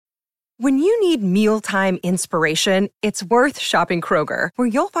When you need mealtime inspiration, it's worth shopping Kroger, where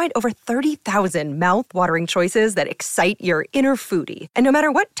you'll find over 30,000 mouth-watering choices that excite your inner foodie. And no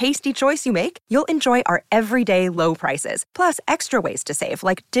matter what tasty choice you make, you'll enjoy our everyday low prices, plus extra ways to save,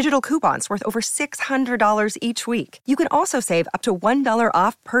 like digital coupons worth over $600 each week. You can also save up to $1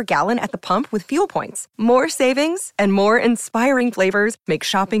 off per gallon at the pump with fuel points. More savings and more inspiring flavors make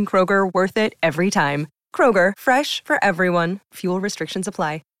shopping Kroger worth it every time. Kroger, fresh for everyone. Fuel restrictions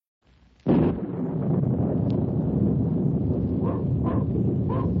apply.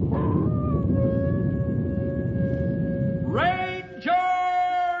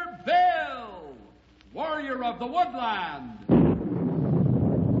 Warrior of the Woodland.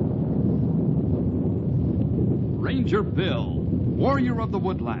 Ranger Bill, warrior of the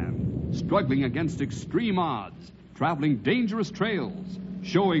woodland, struggling against extreme odds, traveling dangerous trails,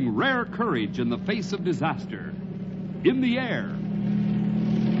 showing rare courage in the face of disaster. In the air.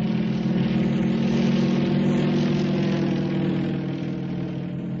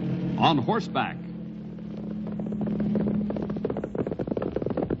 On horseback.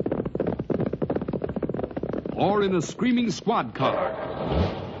 Or in a screaming squad car.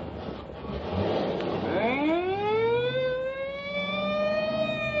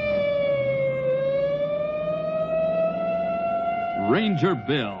 Ranger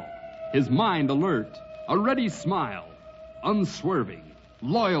Bill, his mind alert, a ready smile, unswerving,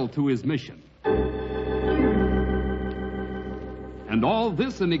 loyal to his mission. And all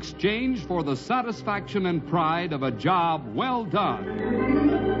this in exchange for the satisfaction and pride of a job well done.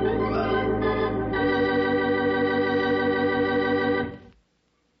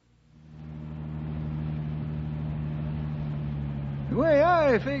 The way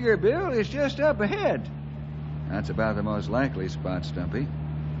I figure, Bill, is just up ahead. That's about the most likely spot, Stumpy.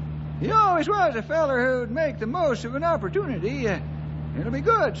 He always was a feller who'd make the most of an opportunity. It'll be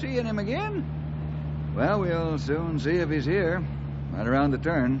good seeing him again. Well, we'll soon see if he's here. Right around the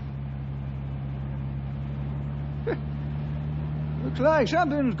turn. Looks like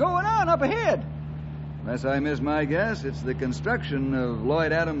something's going on up ahead. Unless I miss my guess, it's the construction of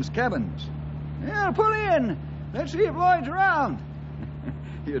Lloyd Adams' cabins. Yeah, pull in. Let's see if Lloyd's around.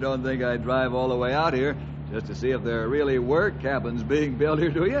 You don't think I'd drive all the way out here just to see if there really were cabins being built here,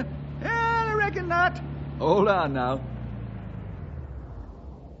 do you? I reckon not. Hold on now.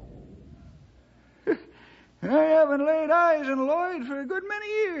 I haven't laid eyes on Lloyd for a good many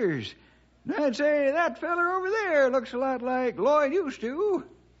years. I'd say that feller over there looks a lot like Lloyd used to.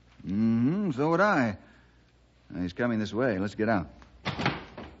 Mm-hmm, so would I. He's coming this way. Let's get out.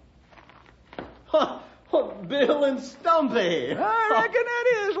 Bill and Stumpy. I reckon that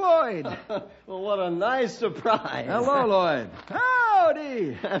is Lloyd. Well, what a nice surprise. Hello, Lloyd.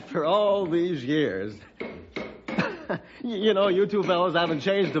 Howdy. After all these years. You know, you two fellows haven't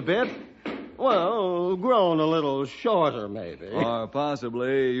changed a bit. Well, grown a little shorter, maybe. Or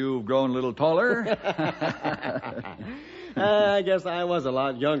possibly you've grown a little taller. I guess I was a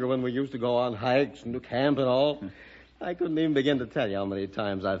lot younger when we used to go on hikes and do camp and all. I couldn't even begin to tell you how many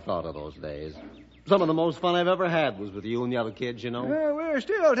times I thought of those days. Some of the most fun I've ever had was with you and the other kids, you know. We're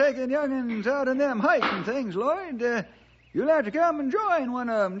still taking young'uns out on them hikes and things, Lloyd. You'll have to come and join one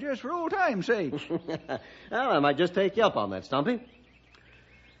of them just for old time's sake. Well, I might just take you up on that, Stumpy.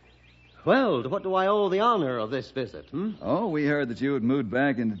 Well, to what do I owe the honor of this visit, Oh, we heard that you had moved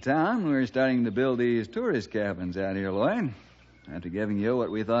back into town. We're starting to build these tourist cabins out here, Lloyd. After giving you what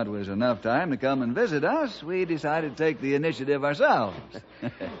we thought was enough time to come and visit us, we decided to take the initiative ourselves.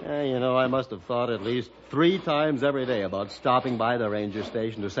 You know, I must have thought at least 3 times every day about stopping by the ranger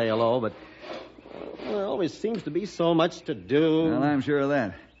station to say hello, but there always seems to be so much to do. Well, I'm sure of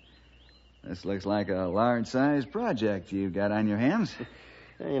that. This looks like a large-sized project you've got on your hands.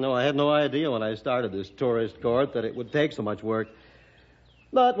 You know, I had no idea when I started this tourist court that it would take so much work.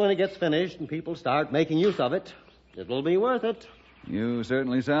 But when it gets finished and people start making use of it, it'll be worth it. You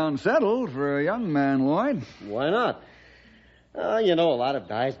certainly sound settled for a young man, Lloyd. Why not? You know, a lot of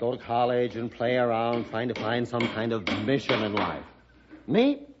guys go to college and play around trying to find some kind of mission in life.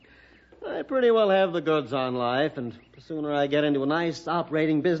 Me? I pretty well have the goods on life, and the sooner I get into a nice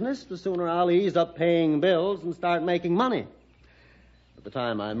operating business, the sooner I'll ease up paying bills and start making money. At the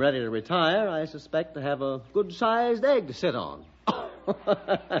time I'm ready to retire, I suspect to have a good-sized egg to sit on.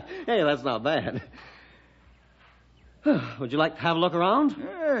 Hey, that's not bad. Would you like to have a look around?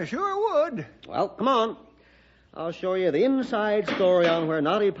 Yeah, sure would. Well, come on. I'll show you the inside story on where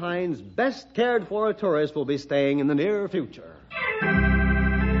Knotty Pine's best cared-for tourist will be staying in the near future.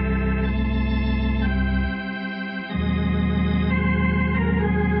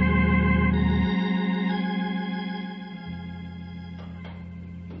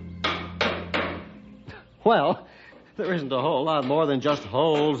 Well, there isn't a whole lot more than just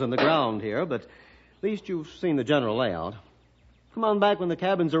holes in the ground here, but at least you've seen the general layout. Come on back when the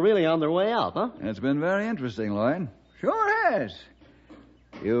cabins are really on their way out, huh? It's been very interesting, Lloyd. Sure has.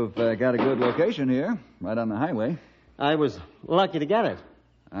 You've got a good location here, right on the highway. I was lucky to get it.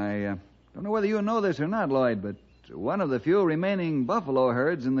 I don't know whether you know this or not, Lloyd, but one of the few remaining buffalo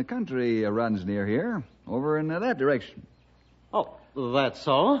herds in the country runs near here, over in that direction. Oh, that's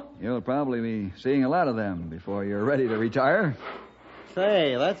so? You'll probably be seeing a lot of them before you're ready to retire.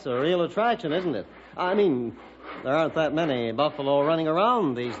 Say, that's a real attraction, isn't it? I mean, there aren't that many buffalo running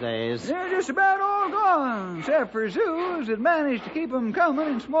around these days. They're just about all gone, except for zoos that manage to keep them coming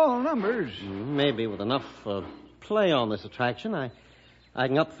in small numbers. Maybe with enough play on this attraction, I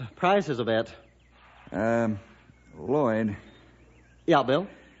can up the prices a bit. Lloyd. Yeah, Bill?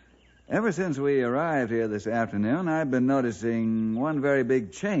 Ever since we arrived here this afternoon, I've been noticing one very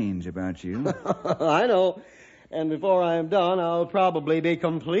big change about you. I know. And before I'm done, I'll probably be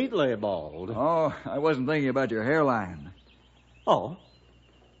completely bald. Oh, I wasn't thinking about your hairline. Oh?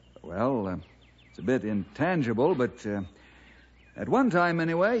 Well, it's a bit intangible, but at one time,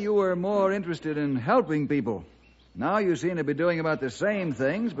 anyway, you were more interested in helping people. Now you seem to be doing about the same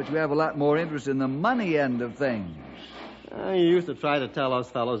things, but you have a lot more interest in the money end of things. You used to try to tell us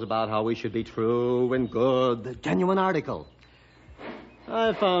fellows about how we should be true and good, the genuine article.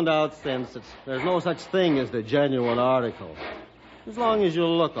 I found out since that there's no such thing as the genuine article. As long as you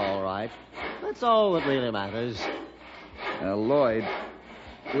look all right, that's all that really matters. Lloyd,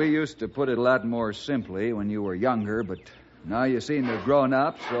 we used to put it a lot more simply when you were younger, but now you seem to have grown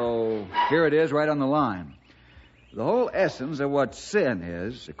up, so here it is right on the line. The whole essence of what sin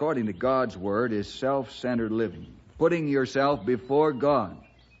is, according to God's word, is self-centered living. Putting yourself before God.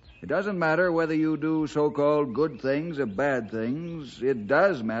 It doesn't matter whether you do so-called good things or bad things. It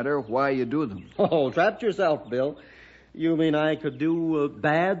does matter why you do them. Oh, trapped yourself, Bill. You mean I could do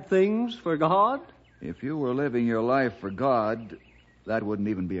bad things for God? If you were living your life for God, that wouldn't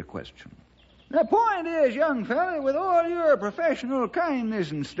even be a question. The point is, young fella, with all your professional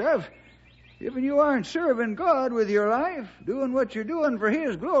kindness and stuff, if you aren't serving God with your life, doing what you're doing for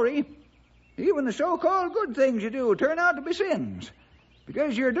His glory, even the so-called good things you do turn out to be sins,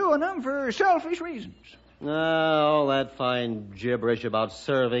 because you're doing them for selfish reasons. All that fine gibberish about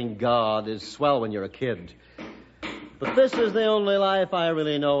serving God is swell when you're a kid. But this is the only life I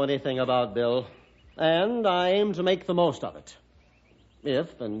really know anything about, Bill, and I aim to make the most of it.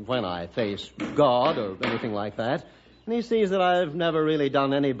 If and when I face God or anything like that, and He sees that I've never really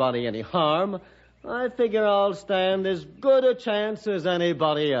done anybody any harm, I figure I'll stand as good a chance as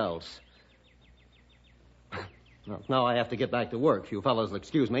anybody else. Well, now I have to get back to work. You fellows will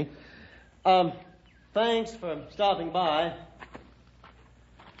excuse me. Thanks for stopping by.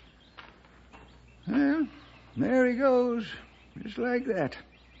 Well, there he goes, just like that.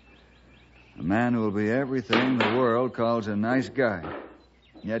 A man who will be everything the world calls a nice guy,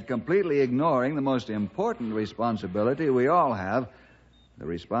 yet completely ignoring the most important responsibility we all have, the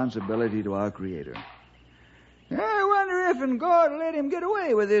responsibility to our Creator. I wonder if and God let him get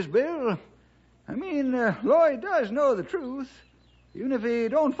away with this, Bill. I mean, Lloyd does know the truth, even if he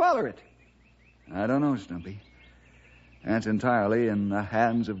don't follow it. I don't know, Stumpy. That's entirely in the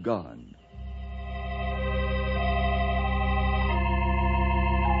hands of God.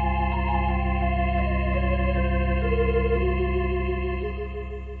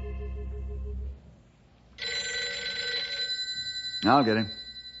 I'll get him.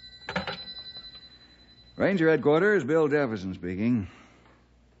 Ranger Headquarters, Bill Jefferson speaking.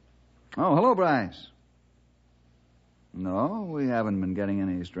 Oh, hello, Bryce. No, we haven't been getting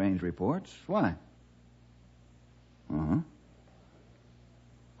any strange reports. Why? Uh-huh.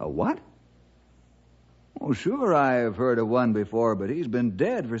 A what? Oh, sure, I've heard of one before, but he's been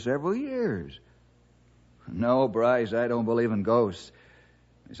dead for several years. No, Bryce, I don't believe in ghosts.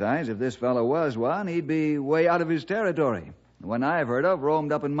 Besides, if this fellow was one, he'd be way out of his territory. The one I've heard of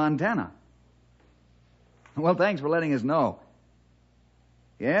roamed up in Montana. Well, thanks for letting us know.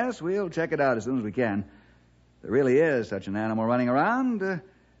 Yes, we'll check it out as soon as we can. If there really is such an animal running around,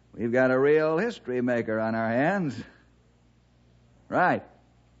 we've got a real history maker on our hands. Right.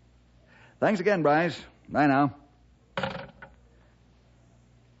 Thanks again, Bryce. Bye now.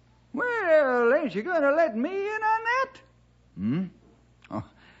 Well, ain't you going to let me in on that? Oh,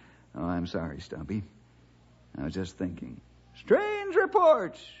 I'm sorry, Stumpy. I was just thinking. Strange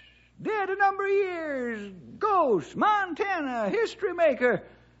reports. Dead a number of years. Ghosts. Montana. History maker.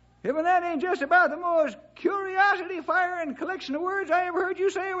 Even that ain't just about the most curiosity-firing collection of words I ever heard you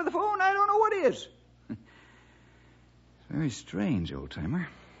say over the phone, I don't know what is. It's very strange, old-timer.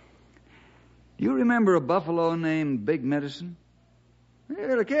 You remember a buffalo named Big Medicine?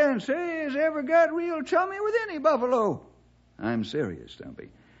 Well, I can't say he's ever got real chummy with any buffalo. I'm serious, Stumpy.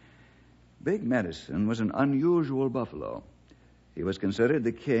 Big Medicine was an unusual buffalo. He was considered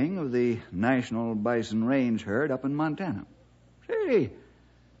the king of the National Bison Range herd up in Montana. Say,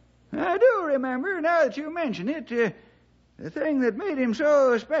 I do remember, now that you mention it, the thing that made him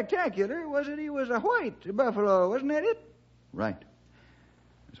so spectacular was that he was a white buffalo, wasn't that it? Right.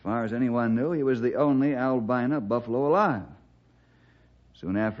 As far as anyone knew, he was the only albino buffalo alive.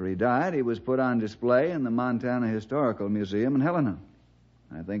 Soon after he died, he was put on display in the Montana Historical Museum in Helena.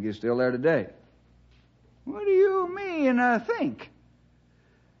 I think he's still there today. What do you mean, think?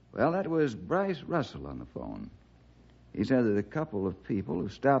 Well, that was Bryce Russell on the phone. He said that a couple of people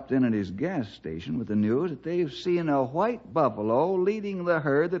have stopped in at his gas station with the news that they've seen a white buffalo leading the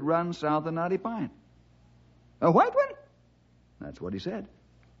herd that runs south of Knotty Pine. A white one? That's what he said.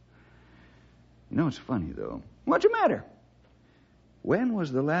 You know, it's funny, though. What's the matter? When was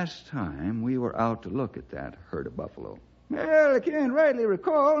the last time we were out to look at that herd of buffalo? Well, I can't rightly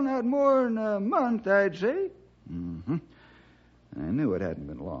recall. Not more than a month, I'd say. Mm-hmm. I knew it hadn't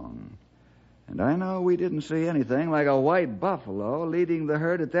been long. And I know we didn't see anything like a white buffalo leading the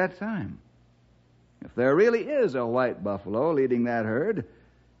herd at that time. If there really is a white buffalo leading that herd,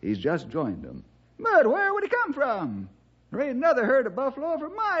 he's just joined them. But where would he come from? There ain't another herd of buffalo for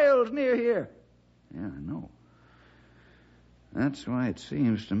miles near here. Yeah, I know. That's why it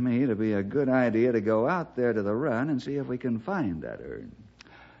seems to me to be a good idea to go out there to the run and see if we can find that herd.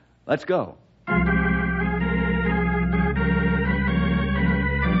 Let's go.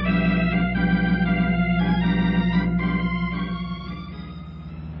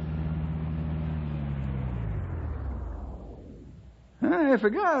 I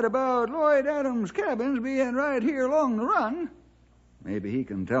forgot about Lloyd Adams' cabins being right here along the run. Maybe he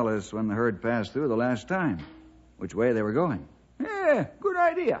can tell us when the herd passed through the last time, which way they were going. Yeah, good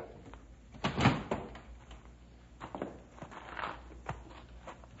idea.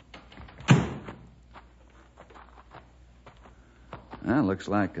 Well, looks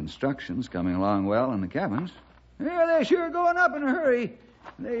like construction's coming along well in the cabins. Yeah, they're sure going up in a hurry.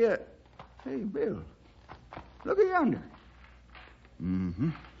 Hey, Bill, look at yonder. Mm-hmm.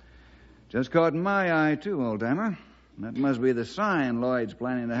 Just caught my eye, too, old-timer. That must be the sign Lloyd's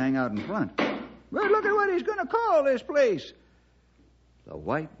planning to hang out in front. But look at what he's going to call this place. The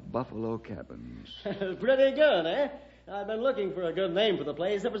White Buffalo Cabins. Pretty good, eh? I've been looking for a good name for the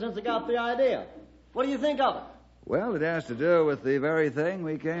place ever since I got the idea. What do you think of it? Well, it has to do with the very thing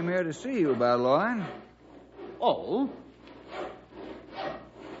we came here to see you about, Lloyd. Oh?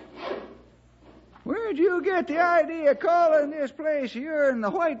 Where'd you get the idea of calling this place yours the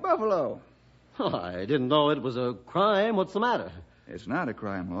White Buffalo? Oh, I didn't know it was a crime. What's the matter? It's not a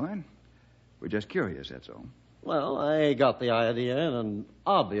crime, Lloyd. We're just curious, that's all. Well, I got the idea in an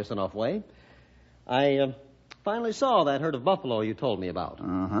obvious enough way. I finally saw that herd of buffalo you told me about.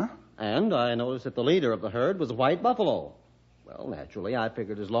 Uh-huh. And I noticed that the leader of the herd was a white buffalo. Well, naturally, I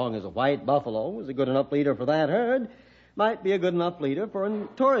figured as long as a white buffalo was a good enough leader for that herd, might be a good enough leader for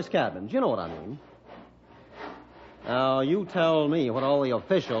tourist cabins. You know what I mean. Now, you tell me what all the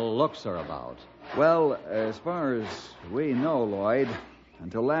official looks are about. Well, as far as we know, Lloyd,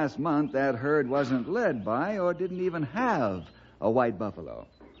 until last month, that herd wasn't led by or didn't even have a white buffalo.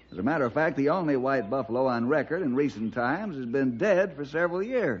 As a matter of fact, the only white buffalo on record in recent times has been dead for several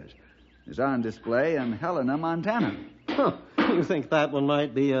years. It's on display in Helena, Montana. Huh. You think that one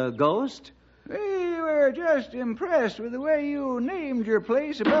might be a ghost? We were just impressed with the way you named your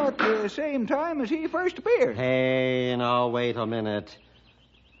place about the same time as he first appeared. Hey, now, wait a minute.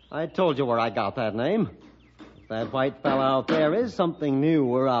 I told you where I got that name. If that white fella out there is something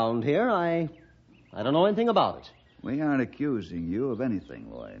new around here, I don't know anything about it. We aren't accusing you of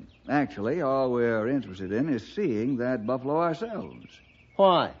anything, Lloyd. Actually, all we're interested in is seeing that buffalo ourselves.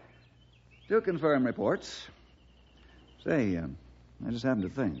 Why? To confirm reports. Say, I just happened to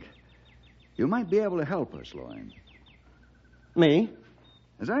think. You might be able to help us, Lloyd. Me?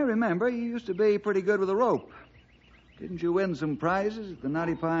 As I remember, you used to be pretty good with a rope. Didn't you win some prizes at the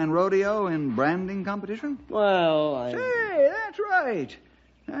Knotty Pine Rodeo in branding competition? Well, Say, that's right.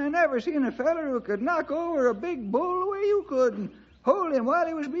 I never seen a feller who could knock over a big bull the way you could and hold him while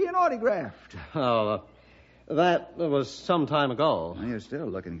he was being autographed. Oh, that was some time ago. Well, you're still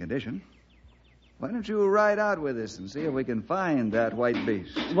looking condition. Why don't you ride out with us and see if we can find that white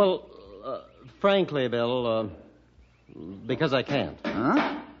beast? Well, frankly, Bill, because I can't.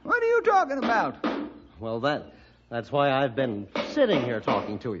 Huh? What are you talking about? Well, that's why I've been sitting here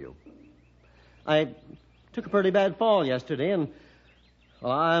talking to you. I took a pretty bad fall yesterday, and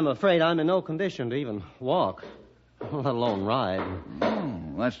Well, I'm afraid I'm in no condition to even walk, let alone ride. Oh,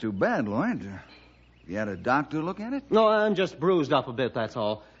 that's too bad, Lloyd. You had a doctor look at it? No, I'm just bruised up a bit, that's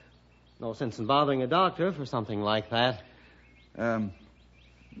all. No sense in bothering a doctor for something like that.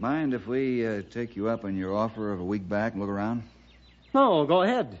 Mind if we take you up on your offer of a week back and look around? No, go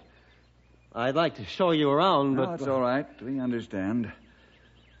ahead. I'd like to show you around, but... No, it's all right. We understand.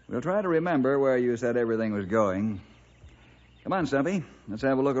 We'll try to remember where you said everything was going. Come on, Stumpy. Let's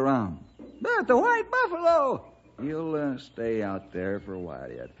have a look around. But the White Buffalo! You'll stay out there for a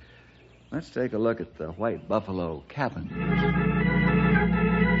while yet. Let's take a look at the White Buffalo cabin.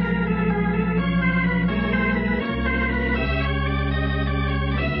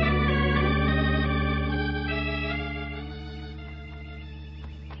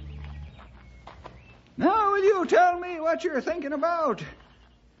 Now, will you tell me what you're thinking about?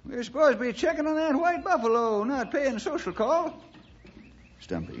 We're supposed to be checking on that White Buffalo, not paying a social call.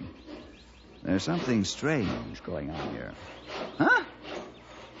 Stumpy, there's something strange going on here. Huh?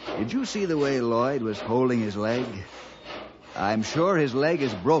 Did you see the way Lloyd was holding his leg? I'm sure his leg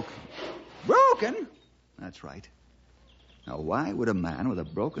is broken. Broken? That's right. Now, why would a man with a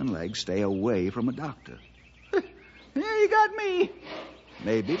broken leg stay away from a doctor? Yeah, you got me.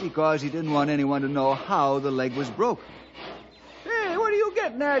 Maybe because he didn't want anyone to know how the leg was broken. Hey, what are you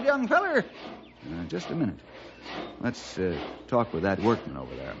getting at, young feller? Just a minute. Let's talk with that workman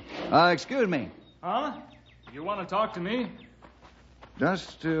over there. Excuse me. Huh? You want to talk to me?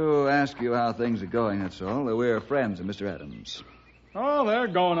 Just to ask you how things are going, that's all. We're friends of Mr. Adams. Oh, they're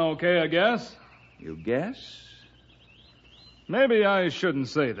going okay, I guess. You guess? Maybe I shouldn't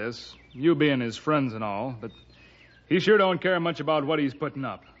say this, you being his friends and all, but he sure don't care much about what he's putting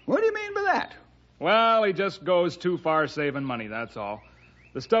up. What do you mean by that? Well, he just goes too far saving money, that's all.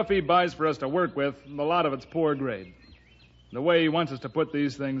 The stuff he buys for us to work with, a lot of it's poor grade. The way he wants us to put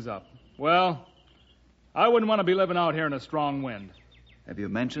these things up. Well, I wouldn't want to be living out here in a strong wind. Have you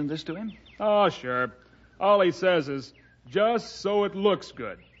mentioned this to him? Oh, sure. All he says is, just so it looks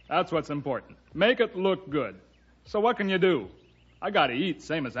good. That's what's important. Make it look good. So what can you do? I gotta eat,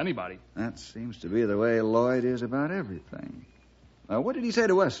 same as anybody. That seems to be the way Lloyd is about everything. What did he say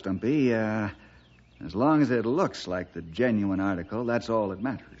to us, Stumpy? As long as it looks like the genuine article, that's all that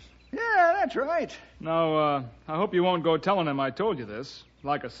matters. Yeah, that's right. Now, I hope you won't go telling him I told you this.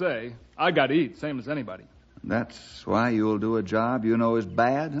 Like I say, I gotta eat, same as anybody. That's why you'll do a job you know is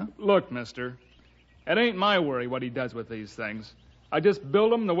bad, huh? Look, mister, it ain't my worry what he does with these things. I just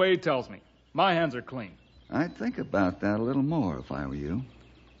build them the way he tells me. My hands are clean. I'd think about that a little more if I were you.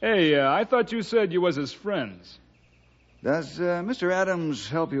 Hey, I thought you said you was his friends. Does Mr. Adams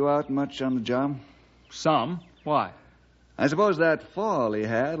help you out much on the job? Some. Why? I suppose that fall he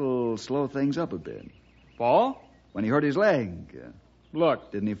had will slow things up a bit. Fall? When he hurt his leg.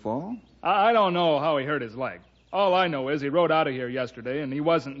 Look, Didn't he fall? I don't know how he hurt his leg. All I know is he rode out of here yesterday, and he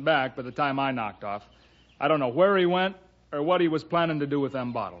wasn't back by the time I knocked off. I don't know where he went or what he was planning to do with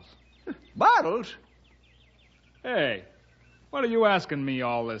them bottles. Bottles? Hey, what are you asking me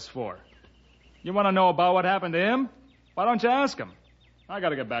all this for? You want to know about what happened to him? Why don't you ask him? I got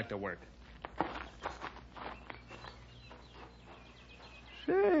to get back to work.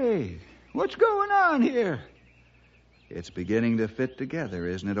 Say, what's going on here? It's beginning to fit together,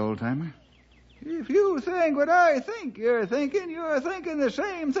 isn't it, old-timer? If you think what I think you're thinking the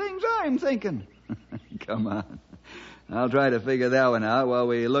same things I'm thinking. Come on. I'll try to figure that one out while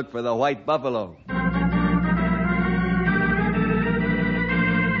we look for the White Buffalo.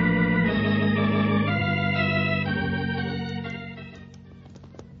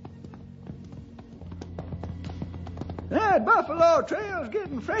 That buffalo trail's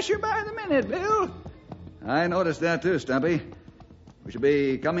getting fresher by the minute, Bill. I noticed that too, Stumpy. We should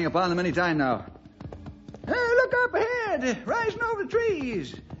be coming upon them any time now. Hey, look up ahead, rising over the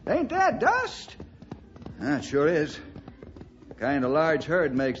trees. Ain't that dust? It sure is. The kind a large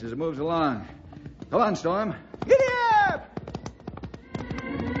herd makes as it moves along. Come on, Storm. Giddy up!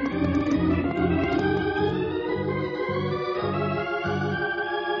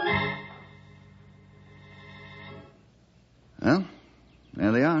 Well,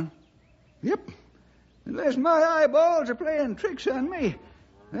 there they are. Yep. Unless my eyeballs are playing tricks on me,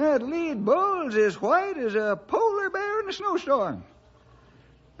 that lead bull's as white as a polar bear in a snowstorm.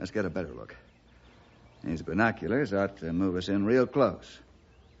 Let's get a better look. These binoculars ought to move us in real close.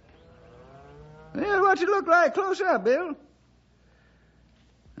 Well, what's it look like close up, Bill?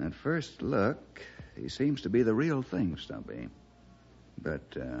 At first look, he seems to be the real thing, Stumpy.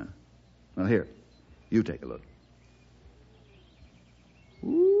 But, well, here, you take a look.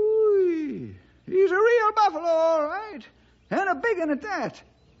 Ooh, he's a real buffalo, all right. And a big one at that.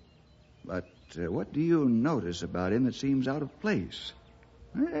 But what do you notice about him that seems out of place?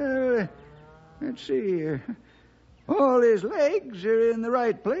 Let's see. All his legs are in the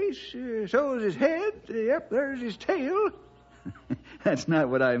right place. So is his head. Yep, there's his tail. That's not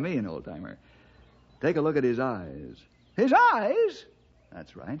what I mean, old-timer. Take a look at his eyes. His eyes?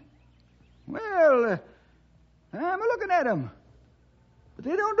 That's right. Well, I'm looking at them. But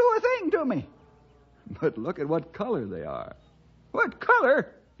they don't do a thing to me. But look at what color they are. What color?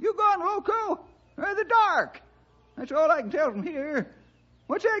 You gone loco? They're dark. That's all I can tell from here.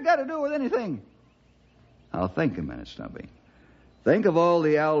 What's that got to do with anything? Now, think a minute, Stumpy. Think of all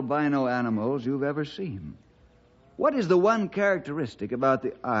the albino animals you've ever seen. What is the one characteristic about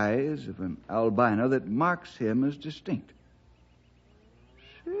the eyes of an albino that marks him as distinct?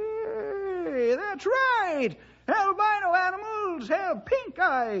 Say, that's right. Albino animals have pink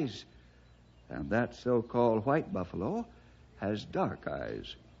eyes. And that so-called white buffalo has dark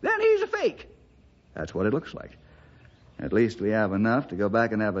eyes. Then he's a fake. That's what it looks like. At least we have enough to go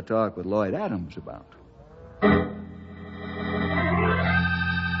back and have a talk with Lloyd Adams about.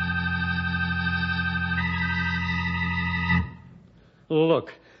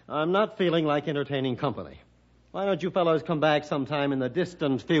 Look, I'm not feeling like entertaining company. Why don't you fellows come back sometime in the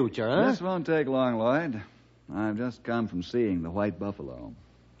distant future, huh? This won't take long, Lloyd. I've just come from seeing the white buffalo.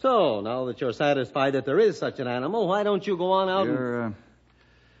 So, now that you're satisfied that there is such an animal, why don't you go on out and...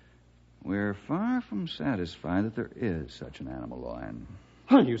 We're far from satisfied that there is such an animal, Lloyd.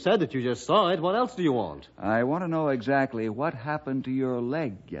 Well, you said that you just saw it. What else do you want? I want to know exactly what happened to your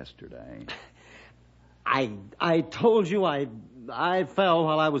leg yesterday. I told you I fell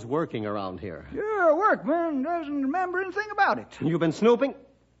while I was working around here. You're a workman, doesn't remember anything about it. You've been snooping?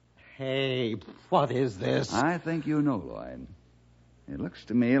 Hey, what is this? I think you know, Lloyd. It looks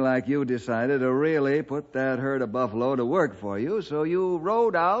to me like you decided to really put that herd of buffalo to work for you, so you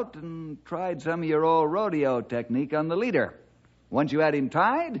rode out and tried some of your old rodeo technique on the leader. Once you had him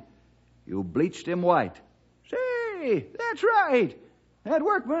tied, you bleached him white. Say, that's right. That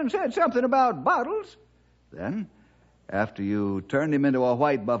workman said something about bottles. Then, after you turned him into a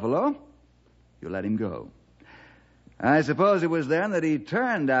white buffalo, you let him go. I suppose it was then that he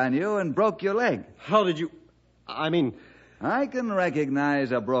turned on you and broke your leg. How did you... I can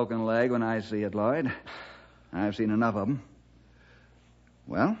recognize a broken leg when I see it, Lloyd. I've seen enough of them.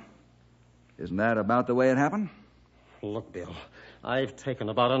 Well, isn't that about the way it happened? Look, Bill, I've taken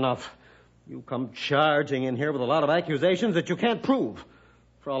about enough. You come charging in here with a lot of accusations that you can't prove.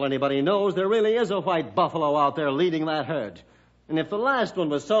 For all anybody knows, there really is a white buffalo out there leading that herd. And if the last one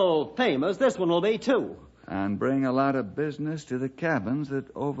was so famous, this one will be too. And bring a lot of business to the cabins that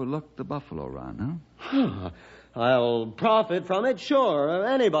overlook the buffalo run, huh? I'll profit from it, sure.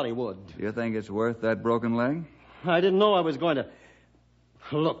 Anybody would. Do you think it's worth that broken leg? I didn't know I was going to...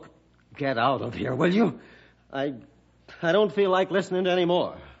 Look, get out of here, will you? I don't feel like listening to any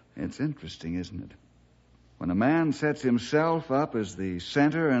more. It's interesting, isn't it? When a man sets himself up as the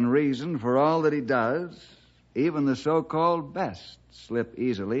center and reason for all that he does, even the so-called best slip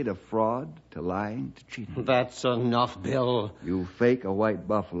easily to fraud, to lying, to cheating. That's enough, Bill. You fake a white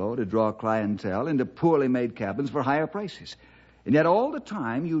buffalo to draw clientele into poorly made cabins for higher prices. And yet all the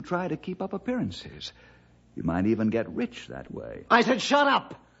time you try to keep up appearances. You might even get rich that way. I said shut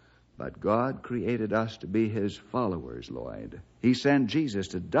up! But God created us to be his followers, Lloyd. He sent Jesus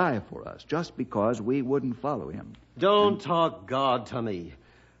to die for us just because we wouldn't follow him. Don't talk God to me.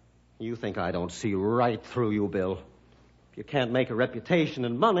 You think I don't see right through you, Bill. If you can't make a reputation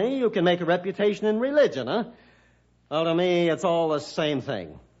in money, you can make a reputation in religion, huh? Well, to me, it's all the same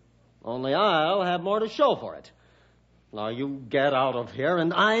thing. Only I'll have more to show for it. Now, you get out of here,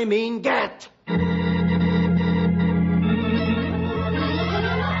 and I mean get!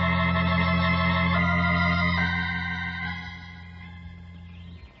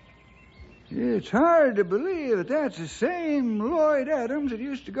 It's hard to believe that that's the same Lloyd Adams that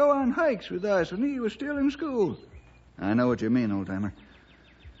used to go on hikes with us when he was still in school. I know what you mean, old-timer.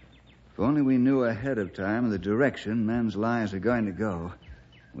 If only we knew ahead of time the direction men's lives are going to go,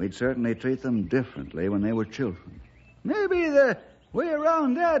 we'd certainly treat them differently when they were children. Maybe the way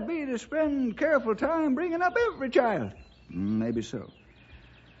around that'd be to spend careful time bringing up every child. Maybe so.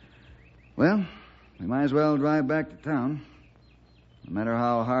 Well, we might as well drive back to town. No matter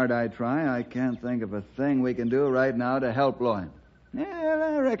how hard I try, I can't think of a thing we can do right now to help Lloyd. Yeah,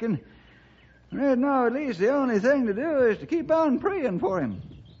 I reckon. Right now, at least, the only thing to do is to keep on praying for him.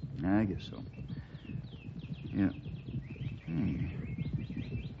 I guess so. Yeah.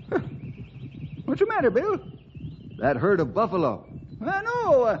 Huh. What's the matter, Bill? That herd of buffalo. I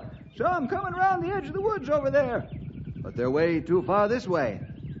know. Saw him coming around the edge of the woods over there. but they're way too far this way.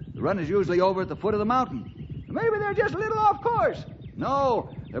 The run is usually over at the foot of the mountain. Maybe they're just a little off course. No,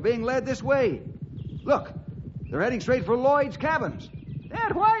 they're being led this way. Look, they're heading straight for Lloyd's cabins.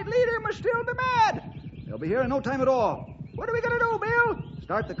 That white leader must still be mad. They'll be here in no time at all. What are we going to do, Bill?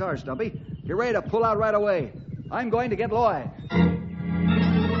 Start the car, Stumpy. You're ready to pull out right away. I'm going to get Lloyd.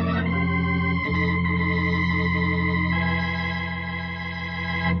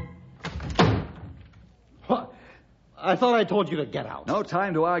 What? I thought I told you to get out. No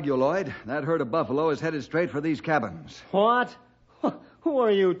time to argue, Lloyd. That herd of buffalo is headed straight for these cabins. What? Who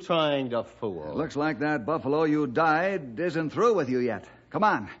are you trying to fool? It looks like that buffalo you died isn't through with you yet. Come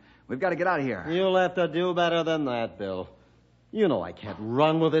on. We've got to get out of here. You'll have to do better than that, Bill. You know I can't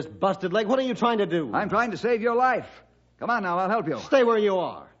run with this busted leg. What are you trying to do? I'm trying to save your life. Come on now, I'll help you. Stay where you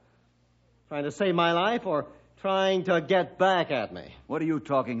are. Trying to save my life or trying to get back at me? What are you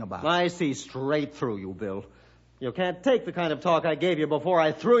talking about? I see straight through you, Bill. You can't take the kind of talk I gave you before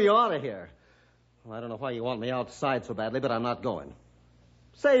I threw you out of here. Well, I don't know why you want me outside so badly, but I'm not going.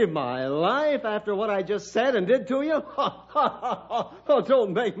 Save my life after what I just said and did to you? Oh,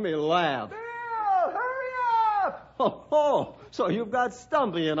 don't make me laugh. Bill, hurry up! Oh, so you've got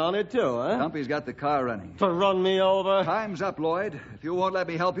Stumpy in on it too, huh? Stumpy's got the car running. To run me over? Time's up, Lloyd. If you won't let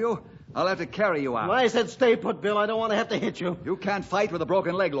me help you, I'll have to carry you out. I said stay put, Bill. I don't want to have to hit you. You can't fight with a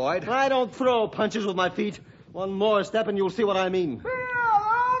broken leg, Lloyd. I don't throw punches with my feet. One more step and you'll see what I mean. Bill,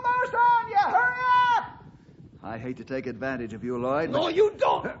 almost on you. Hurry up! I hate to take advantage of you, Lloyd. No, you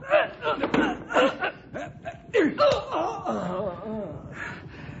don't.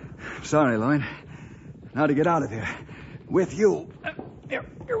 Sorry, Lloyd. Now to get out of here. With you.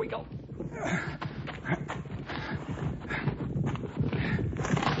 Here we go.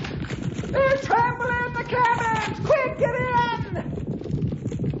 They're trampling in the cabins! Quick, get in!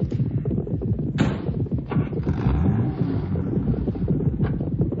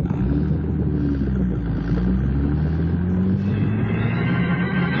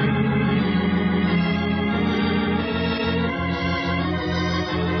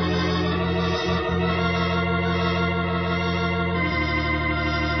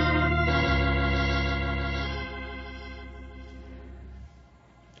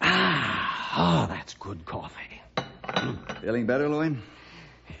 Good coffee. Feeling better, Lloyd?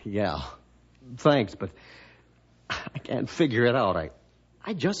 Yeah. Thanks, but I can't figure it out.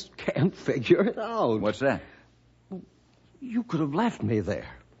 I just can't figure it out. What's that? You could have left me there.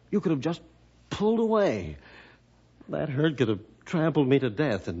 You could have just pulled away. That herd could have trampled me to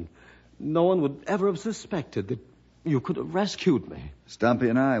death, and no one would ever have suspected that you could have rescued me. Stumpy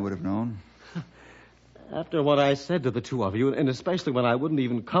and I would have known. After what I said to the two of you, and especially when I wouldn't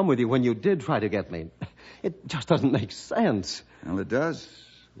even come with you when you did try to get me, it just doesn't make sense. Well, it does.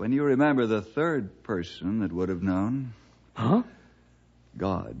 When you remember the third person that would have known. Huh?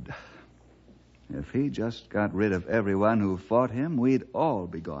 God. If he just got rid of everyone who fought him, we'd all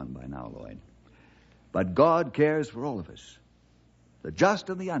be gone by now, Lloyd. But God cares for all of us, the just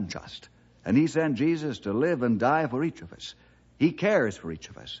and the unjust. And he sent Jesus to live and die for each of us. He cares for each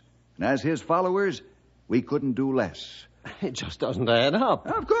of us. And as his followers, we couldn't do less. It just doesn't add up.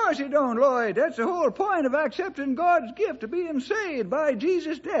 Of course it don't, Lloyd. That's the whole point of accepting God's gift of being saved by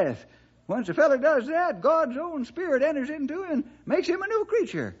Jesus' death. Once a fella does that, God's own Spirit enters into him and makes him a new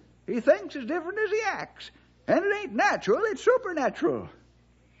creature. He thinks as different as he acts. And it ain't natural, it's supernatural.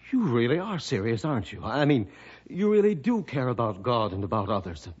 You really are serious, aren't you? I mean, you really do care about God and about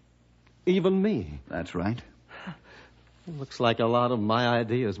others. Even me. That's right. It looks like a lot of my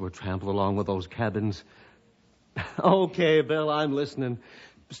ideas were trampled along with those cabins. Okay, Bill, I'm listening.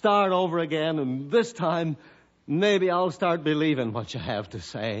 Start over again, and this time, maybe I'll start believing what you have to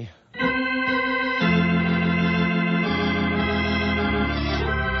say.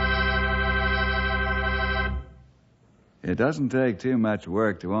 It doesn't take too much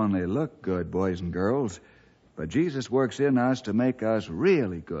work to only look good, boys and girls. But Jesus works in us to make us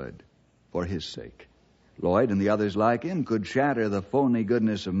really good for his sake. Lloyd and the others like him could shatter the phony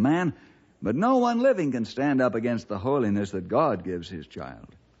goodness of man, but no one living can stand up against the holiness that God gives his child.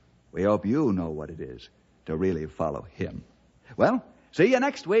 We hope you know what it is to really follow him. Well, see you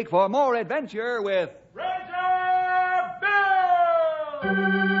next week for more adventure with Ranger Bill!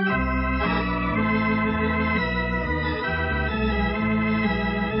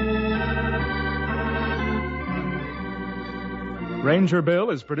 Ranger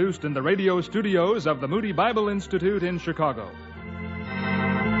Bill is produced in the radio studios of the Moody Bible Institute in Chicago.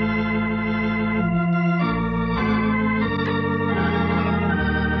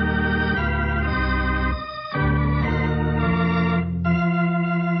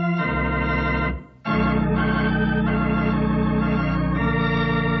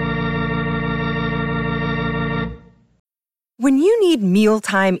 When you need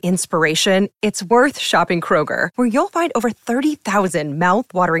mealtime inspiration, it's worth shopping Kroger, where you'll find over 30,000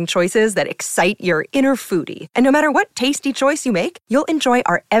 mouth-watering choices that excite your inner foodie. And no matter what tasty choice you make, you'll enjoy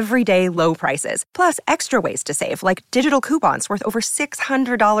our everyday low prices, plus extra ways to save, like digital coupons worth over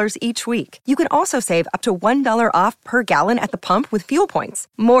 $600 each week. You can also save up to $1 off per gallon at the pump with fuel points.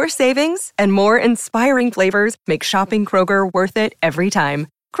 More savings and more inspiring flavors make shopping Kroger worth it every time.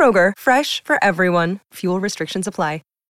 Kroger, fresh for everyone. Fuel restrictions apply.